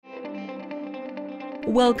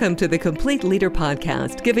Welcome to the Complete Leader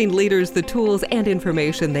Podcast, giving leaders the tools and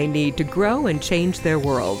information they need to grow and change their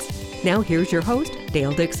worlds. Now here's your host,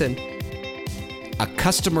 Dale Dixon. A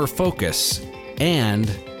customer focus and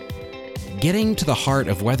getting to the heart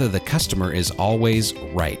of whether the customer is always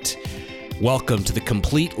right. Welcome to the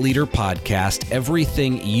Complete Leader Podcast,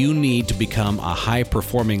 everything you need to become a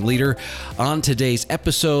high-performing leader. On today's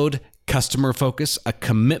episode, Customer Focus, a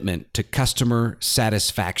commitment to customer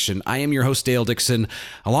satisfaction. I am your host, Dale Dixon,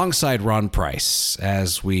 alongside Ron Price,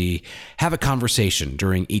 as we have a conversation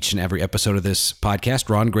during each and every episode of this podcast.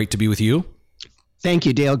 Ron, great to be with you. Thank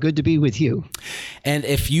you, Dale. Good to be with you. And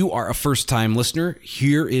if you are a first-time listener,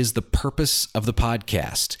 here is the purpose of the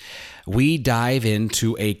podcast. We dive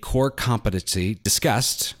into a core competency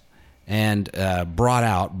discussed and brought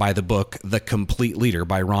out by the book, The Complete Leader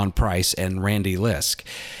by Ron Price and Randy Lisk.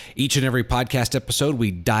 Each and every podcast episode,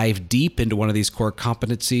 we dive deep into one of these core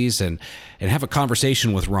competencies and have a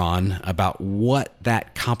conversation with Ron about what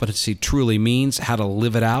that competency truly means, how to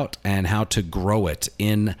live it out, and how to grow it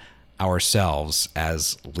in ourselves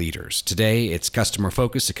as leaders. Today, it's customer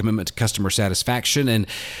focus, a commitment to customer satisfaction. And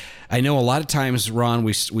I know a lot of times, Ron,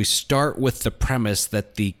 we start with the premise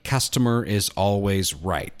that the customer is always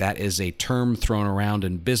right. That is a term thrown around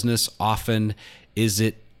in business often. Is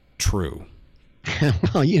it true?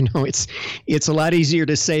 Well, it's a lot easier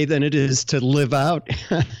to say than it is to live out.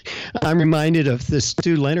 I'm reminded of the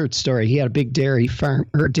Stu Leonard story. He had a big dairy farm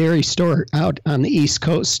or dairy store out on the East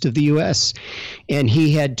Coast of the U.S., and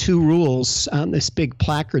he had two rules on this big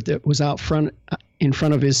placard that was out front in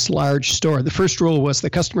front of his large store. The first rule was the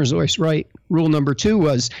customer is always right. Rule number 2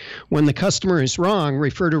 was when the customer is wrong,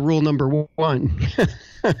 refer to rule number 1.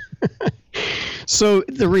 So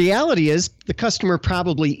the reality is the customer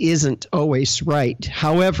probably isn't always right.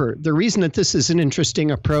 However, the reason that this is an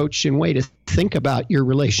interesting approach and way to think about your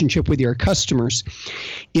relationship with your customers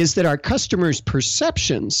is that our customers'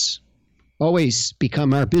 perceptions always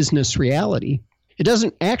become our business reality. It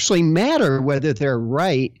doesn't actually matter whether they're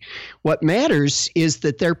right. What matters is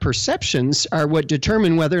that their perceptions are what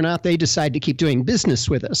determine whether or not they decide to keep doing business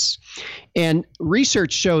with us. And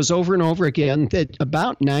research shows over and over again that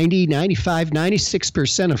about 90, 95,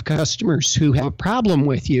 96% of customers who have a problem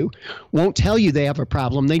with you won't tell you they have a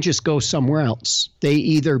problem. They just go somewhere else. They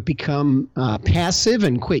either become passive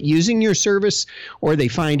and quit using your service, or they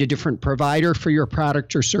find a different provider for your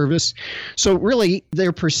product or service. So really,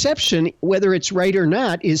 their perception, whether it's right or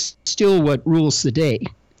not, is still what rules the day.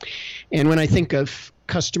 And when I think of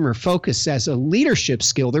customer focus as a leadership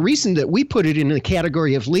skill, the reason that we put it in the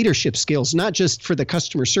category of leadership skills, not just for the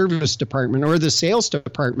customer service department or the sales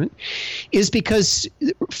department, is because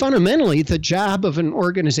fundamentally the job of an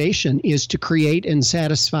organization is to create and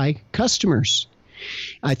satisfy customers.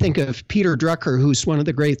 I think of Peter Drucker, who's one of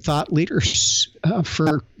the great thought leaders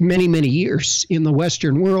for many, many years in the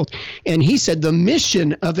Western world. And he said the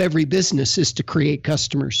mission of every business is to create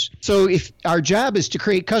customers. So if our job is to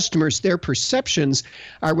create customers, their perceptions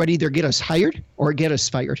are what either get us hired or get us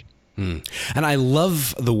fired. And I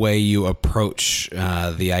love the way you approach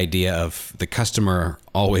the idea of the customer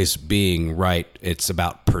always being right. It's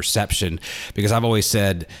about perception, because I've always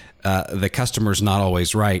said the customer's not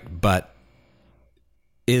always right, but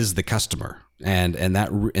is the customer. And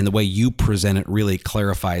the way you present it really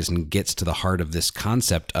clarifies and gets to the heart of this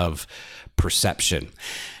concept of perception.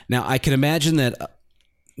 Now, I can imagine that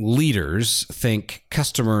leaders think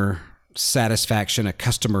customer satisfaction, a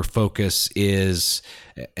customer focus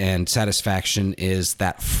and satisfaction is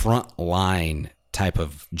that frontline type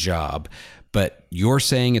of job, but you're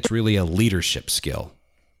saying it's really a leadership skill.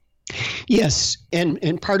 Yes,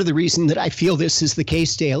 and part of the reason that I feel this is the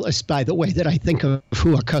case, Dale, is by the way that I think of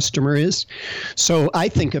who a customer is. So I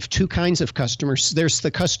think of two kinds of customers. There's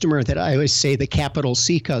the customer that I always say, the capital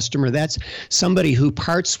C customer. That's somebody who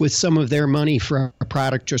parts with some of their money for a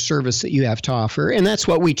product or service that you have to offer. And that's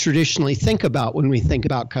what we traditionally think about when we think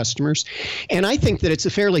about customers. And I think that it's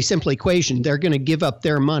a fairly simple equation. They're going to give up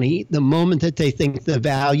their money the moment that they think the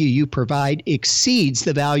value you provide exceeds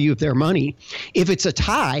the value of their money. If it's a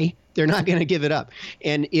tie, they're not going to give it up.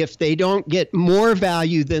 And if they don't get more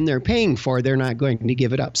value than they're paying for, they're not going to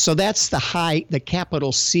give it up. So that's the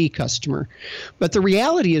capital C customer. But the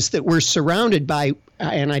reality is that we're surrounded by,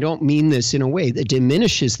 and I don't mean this in a way that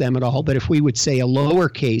diminishes them at all, but if we would say a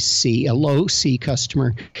lowercase c, a low C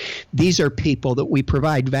customer, these are people that we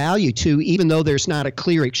provide value to, even though there's not a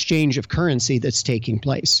clear exchange of currency that's taking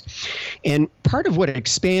place. And part of what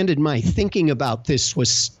expanded my thinking about this was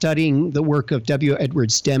studying the work of W.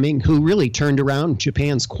 Edwards Deming, who really turned around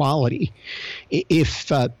Japan's quality.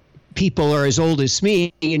 If people are as old as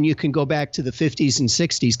me, and you can go back to the 50s and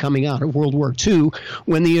 60s coming out of World War II,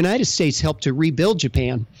 when the United States helped to rebuild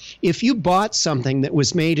Japan. If you bought something that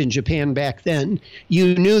was made in Japan back then,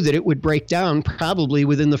 you knew that it would break down probably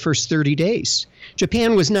within the first 30 days.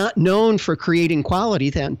 Japan was not known for creating quality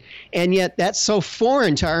then, and yet that's so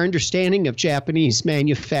foreign to our understanding of Japanese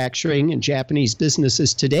manufacturing and Japanese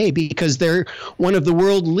businesses today, because they're one of the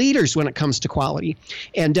world leaders when it comes to quality.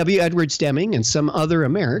 And W. Edwards Deming and some other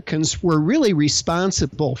Americans were really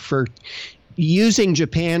responsible for using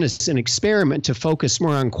Japan as an experiment to focus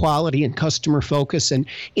more on quality and customer focus. And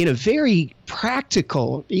in a very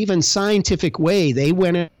practical, even scientific way, they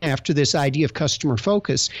went after this idea of customer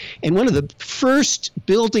focus. And one of the first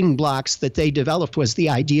building blocks that they developed was the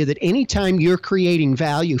idea that anytime you're creating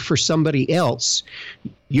value for somebody else,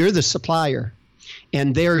 you're the supplier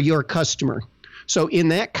and they're your customer. So in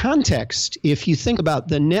that context, if you think about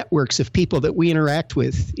the networks of people that we interact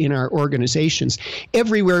with in our organizations,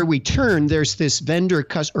 everywhere we turn, there's this vendor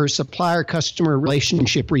or supplier customer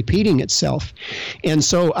relationship repeating itself. And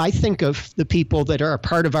so I think of the people that are a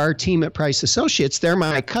part of our team at Price Associates, they're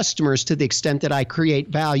my customers to the extent that I create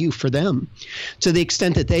value for them. To the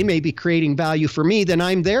extent that they may be creating value for me, then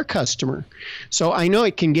I'm their customer. So I know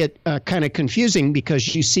it can get kind of confusing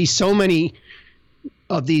because you see so many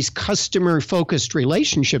of these customer-focused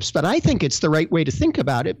relationships, but I think it's the right way to think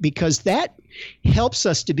about it, because that helps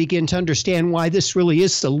us to begin to understand why this really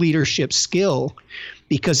is the leadership skill,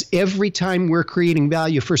 because every time we're creating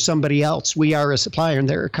value for somebody else, we are a supplier and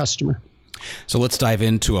they're a customer. So let's dive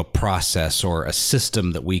into a process or a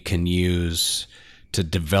system that we can use to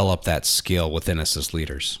develop that skill within us as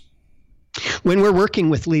leaders. When we're working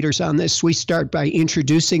with leaders on this, we start by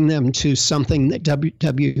introducing them to something that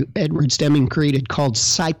W. Edwards Deming created called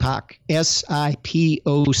SIPOC,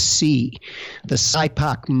 SIPOC, the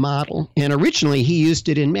SIPOC model. And originally he used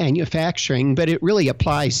it in manufacturing, but it really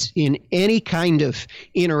applies in any kind of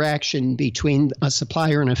interaction between a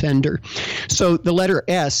supplier and a vendor. So the letter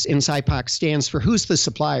S in SIPOC stands for who's the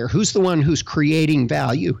supplier, who's the one who's creating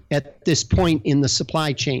value at this point in the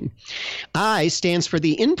supply chain. I stands for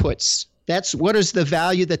the inputs. That's what is the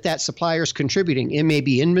value that supplier is contributing. It may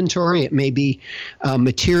be inventory, it may be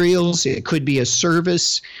materials, it could be a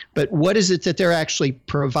service, but what is it that they're actually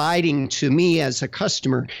providing to me as a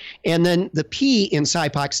customer? And then the P in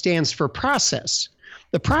SIPOC stands for process.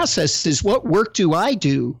 The process is what work do I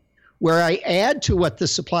do where I add to what the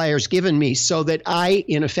supplier's given me so that I,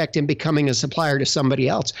 in effect, am becoming a supplier to somebody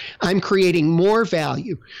else. I'm creating more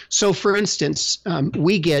value. So, for instance,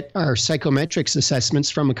 we get our psychometrics assessments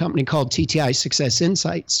from a company called TTI Success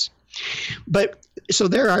Insights. But so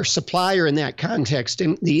they're our supplier in that context,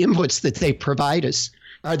 and the inputs that they provide us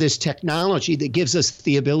are this technology that gives us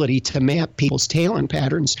the ability to map people's talent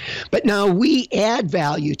patterns. But now we add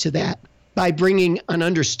value to that by bringing an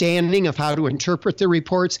understanding of how to interpret the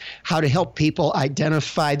reports, how to help people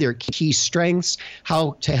identify their key strengths,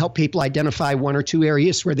 how to help people identify one or two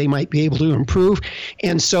areas where they might be able to improve.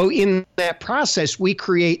 And so in that process, we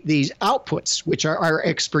create these outputs, which are our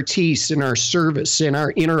expertise and our service and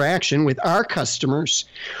our interaction with our customers.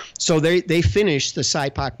 So they finish the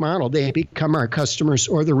SIPOC model. They become our customers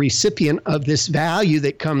or the recipient of this value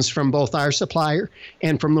that comes from both our supplier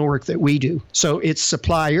and from the work that we do. So it's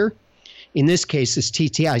supplier. In this case, it's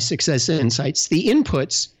TTI Success Insights. The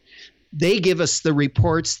inputs, they give us the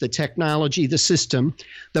reports, the technology, the system,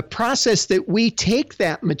 the process that we take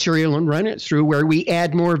that material and run it through where we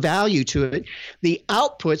add more value to it, the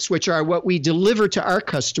outputs, which are what we deliver to our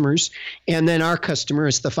customers, and then our customer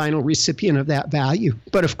is the final recipient of that value.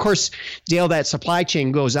 But of course, Dale, that supply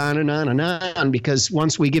chain goes on and on and on, because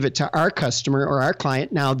once we give it to our customer or our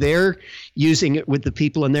client, now they're using it with the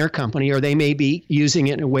people in their company, or they may be using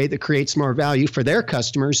it in a way that creates more value for their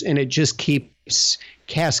customers, and it just keeps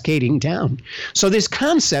cascading down. So this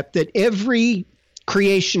concept that every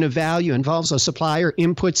creation of value involves a supplier,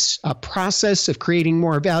 inputs, a process of creating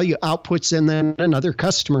more value, outputs, and then another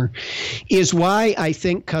customer, is why I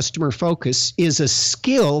think customer focus is a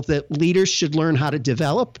skill that leaders should learn how to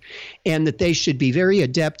develop, and that they should be very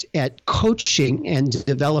adept at coaching and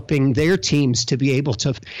developing their teams to be able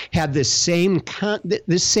to have this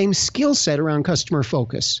same skill set around customer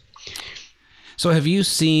focus. So have you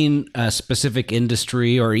seen a specific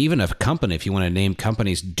industry or even a company, if you want to name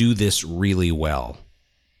companies, do this really well?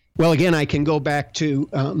 Well, again, I can go back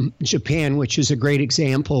to Japan, which is a great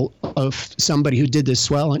example of somebody who did this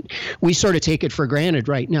well. And we sort of take it for granted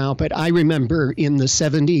right now, but I remember in the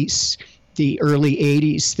 70s, the early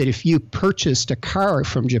 80s, that if you purchased a car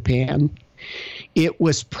from Japan, it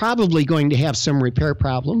was probably going to have some repair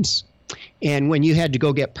problems. And when you had to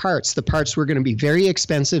go get parts, the parts were going to be very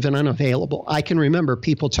expensive and unavailable. I can remember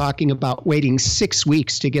people talking about waiting 6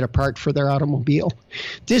 weeks to get a part for their automobile.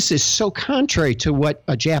 This is so contrary to what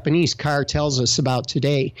a Japanese car tells us about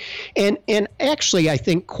today. And actually, I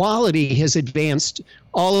think quality has advanced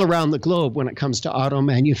all around the globe when it comes to auto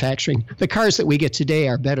manufacturing. The cars that we get today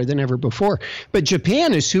are better than ever before. But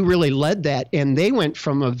Japan is who really led that, and they went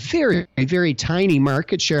from a very, very tiny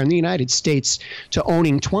market share in the United States to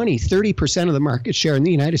owning 20-30% of the market share in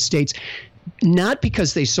the United States, not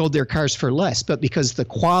because they sold their cars for less, but because the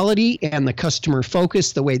quality and the customer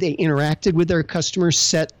focus, the way they interacted with their customers,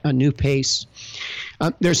 set a new pace.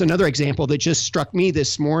 There's another example that just struck me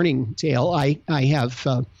this morning, Dale. I have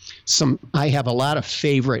a lot of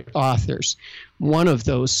favorite authors. One of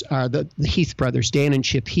those are the Heath brothers, Dan and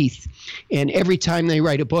Chip Heath. And every time they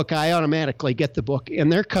write a book, I automatically get the book.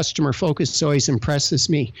 And their customer focus always impresses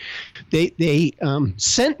me. They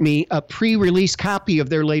sent me a pre-release copy of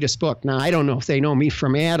their latest book. Now, I don't know if they know me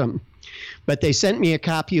from Adam, but they sent me a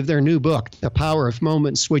copy of their new book, The Power of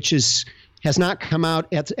Moments, which has not come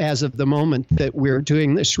out as of the moment that we're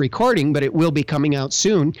doing this recording, but it will be coming out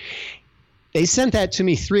soon. They sent that to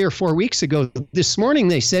me 3 or 4 weeks ago. This morning,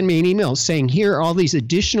 they sent me an email saying, here are all these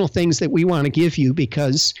additional things that we want to give you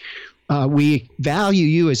because we value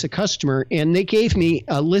you as a customer. And they gave me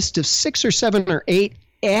a list of 6 or 7 or 8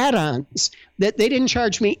 add-ons that they didn't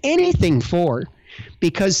charge me anything for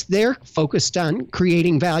because they're focused on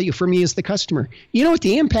creating value for me as the customer. You know what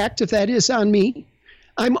the impact of that is on me?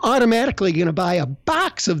 I'm automatically going to buy a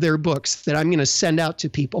box of their books that I'm going to send out to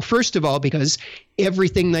people. First of all, because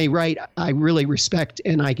everything they write, I really respect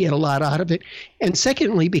and I get a lot out of it. And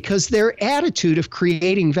secondly, because their attitude of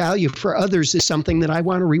creating value for others is something that I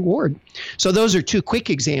want to reward. So those are 2 quick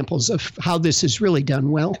examples of how this is really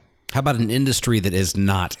done well. How about an industry that is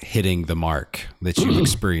not hitting the mark that you've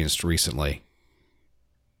experienced recently?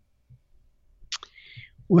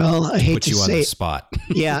 Well, I hate Put to you on say the it. spot.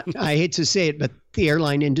 Yeah, I hate to say it, but the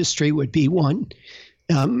airline industry would be one.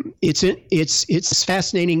 It's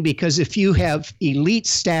fascinating because if you have elite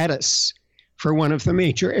status for one of the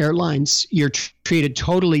major airlines, you're treated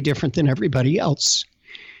totally different than everybody else.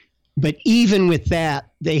 But even with that,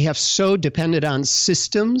 they have so depended on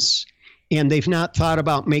systems, and they've not thought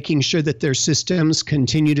about making sure that their systems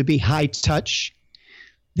continue to be high touch,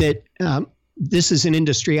 that this is an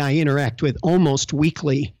industry I interact with almost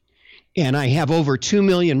weekly, and I have over 2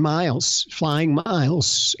 million flying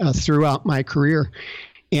miles throughout my career.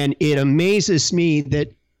 And it amazes me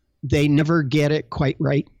that they never get it quite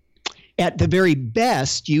right. At the very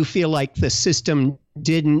best, you feel like the system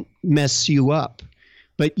didn't mess you up,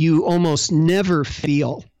 but you almost never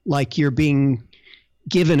feel like you're being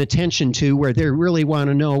given attention to where they really want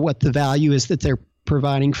to know what the value is that they're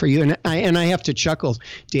providing for you. And I have to chuckle,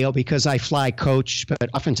 Dale, because I fly coach, but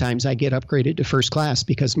oftentimes I get upgraded to first class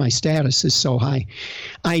because my status is so high.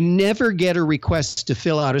 I never get a request to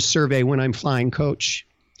fill out a survey when I'm flying coach.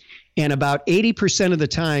 And about 80% of the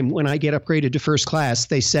time when I get upgraded to first class,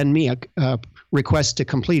 they send me a request to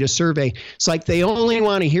complete a survey. It's like they only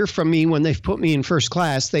want to hear from me when they've put me in first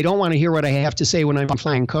class. They don't want to hear what I have to say when I'm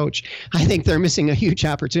flying coach. I think they're missing a huge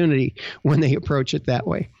opportunity when they approach it that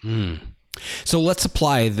way. So let's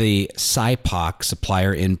apply the SIPOC,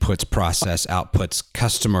 supplier inputs, process outputs,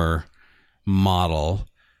 customer model,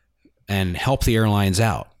 and help the airlines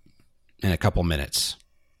out in a couple minutes.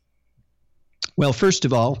 Well, first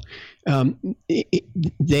of all,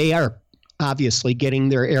 they are obviously getting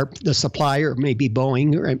the supplier, maybe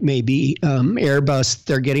Boeing or it may be Airbus,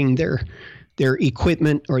 they're getting their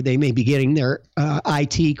equipment, or they may be getting their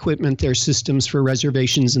IT equipment, their systems for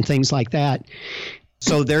reservations and things like that.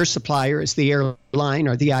 So their supplier is the airline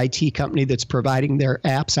or the IT company that's providing their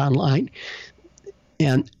apps online.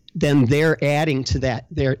 And then they're adding to that.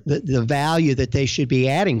 The value that they should be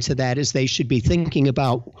adding to that is they should be thinking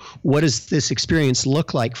about what does this experience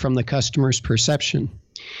look like from the customer's perception,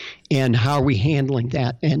 and how are we handling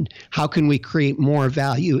that, and how can we create more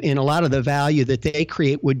value. And a lot of the value that they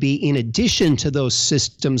create would be in addition to those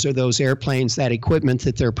systems or those airplanes, that equipment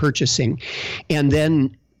that they're purchasing. And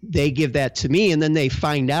then they give that to me, and then they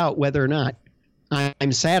find out whether or not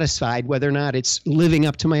I'm satisfied, whether or not it's living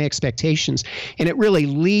up to my expectations. And it really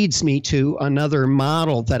leads me to another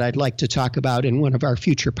model that I'd like to talk about in one of our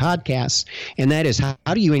future podcasts. And that is, how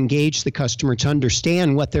do you engage the customer to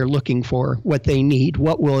understand what they're looking for, what they need,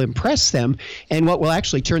 what will impress them, and what will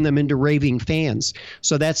actually turn them into raving fans.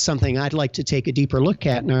 So that's something I'd like to take a deeper look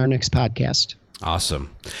at in our next podcast.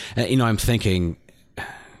 Awesome. I'm thinking,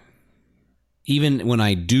 even when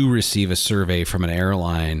I do receive a survey from an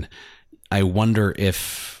airline, I wonder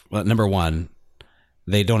if, well, number one,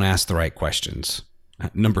 they don't ask the right questions.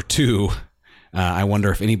 Number two, I wonder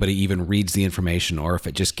if anybody even reads the information or if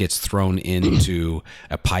it just gets thrown into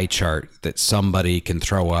a pie chart that somebody can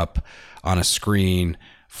throw up on a screen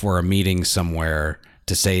for a meeting somewhere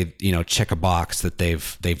to say, check a box that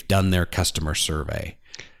they've done their customer survey.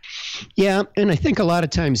 Yeah, and I think a lot of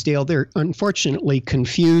times, Dale, they're unfortunately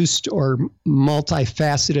confused or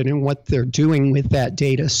multifaceted in what they're doing with that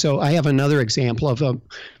data. So I have another example of a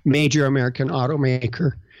major American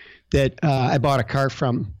automaker that I bought a car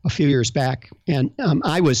from a few years back. And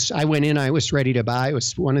I went in, I was ready to buy. It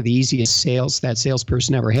was one of the easiest sales that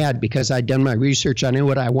salesperson ever had because I'd done my research. I knew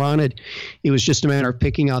what I wanted. It was just a matter of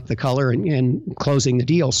picking out the color and closing the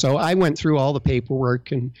deal. So I went through all the paperwork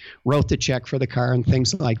and wrote the check for the car and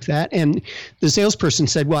things like that. And the salesperson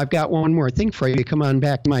said, well, I've got one more thing for you. Come on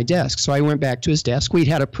back to my desk. So I went back to his desk. We'd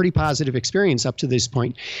had a pretty positive experience up to this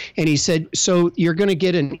point. And he said, so you're going to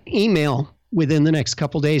get an email within the next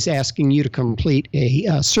couple of days asking you to complete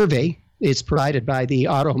a survey. It's provided by the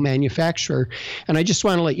auto manufacturer. And I just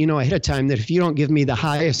want to let you know ahead of time that if you don't give me the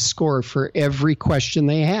highest score for every question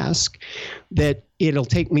they ask, that it'll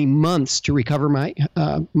take me months to recover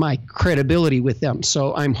my credibility with them.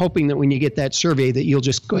 So I'm hoping that when you get that survey that you'll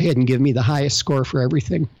just go ahead and give me the highest score for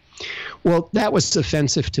everything. Well, that was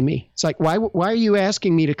offensive to me. It's like, why are you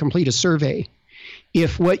asking me to complete a survey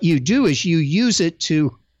if what you do is you use it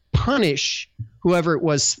to punish whoever it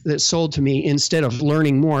was that sold to me instead of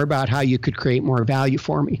learning more about how you could create more value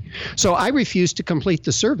for me? So I refused to complete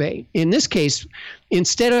the survey. In this case,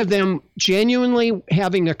 instead of them genuinely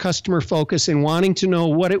having a customer focus and wanting to know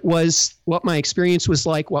what it was, what my experience was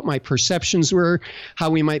like, what my perceptions were, how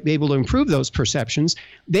we might be able to improve those perceptions,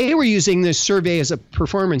 they were using this survey as a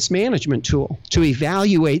performance management tool to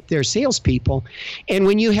evaluate their salespeople. And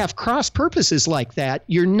when you have cross purposes like that,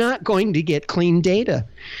 you're not going to get clean data.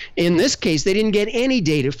 In this case, they didn't get any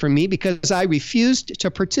data from me because I refused to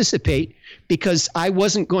participate because I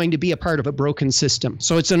wasn't going to be a part of a broken system.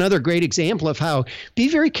 So it's another great example of how be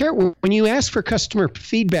very careful when you ask for customer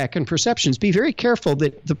feedback and perceptions. Be very careful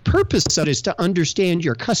that the purpose of it is to understand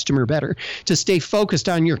your customer better, to stay focused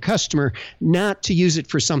on your customer, not to use it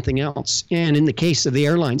for something else. And in the case of the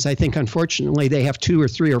airlines, I think unfortunately they have 2 or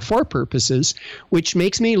 3 or 4 purposes, which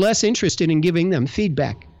makes me less interested in giving them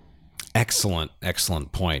feedback. Excellent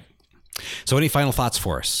point. So any final thoughts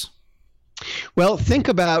for us? Well, think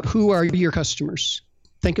about who are your customers.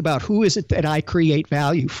 Think about who is it that I create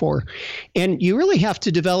value for. And you really have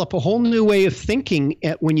to develop a whole new way of thinking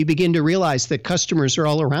when you begin to realize that customers are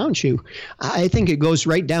all around you. I think it goes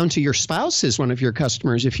right down to your spouse as one of your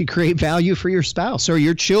customers. If you create value for your spouse or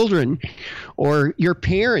your children or your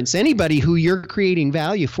parents, anybody who you're creating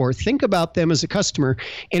value for, think about them as a customer.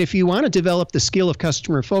 And if you want to develop the skill of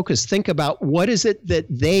customer focus, think about what is it that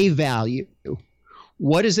they value.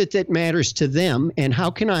 What is it that matters to them, and how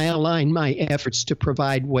can I align my efforts to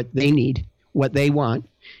provide what they need, what they want,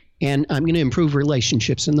 and I'm going to improve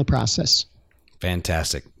relationships in the process.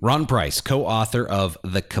 Fantastic. Ron Price, co-author of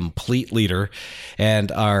The Complete Leader,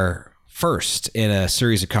 and our first in a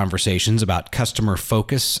series of conversations about customer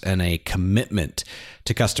focus and a commitment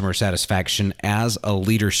to customer satisfaction as a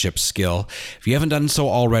leadership skill. If you haven't done so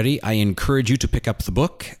already, I encourage you to pick up the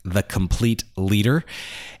book, The Complete Leader.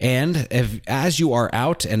 And as you are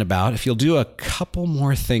out and about, if you'll do a couple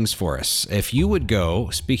more things for us, if you would go,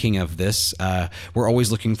 speaking of this, we're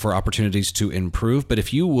always looking for opportunities to improve, but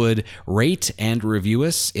if you would rate and review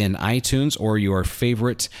us in iTunes or your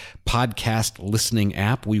favorite podcast listening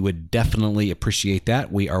app, we would definitely appreciate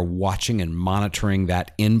that. We are watching and monitoring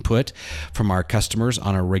that input from our customers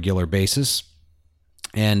on a regular basis.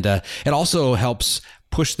 And it also helps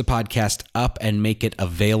push the podcast up and make it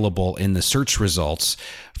available in the search results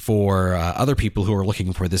for other people who are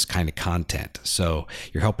looking for this kind of content. So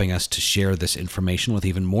you're helping us to share this information with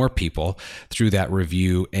even more people through that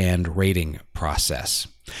review and rating process.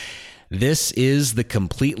 This is the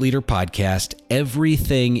Complete Leader Podcast,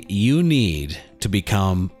 everything you need to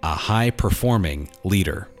become a high-performing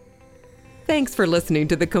leader. Thanks for listening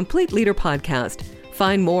to the Complete Leader Podcast.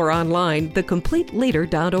 Find more online,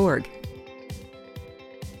 thecompleteleader.org.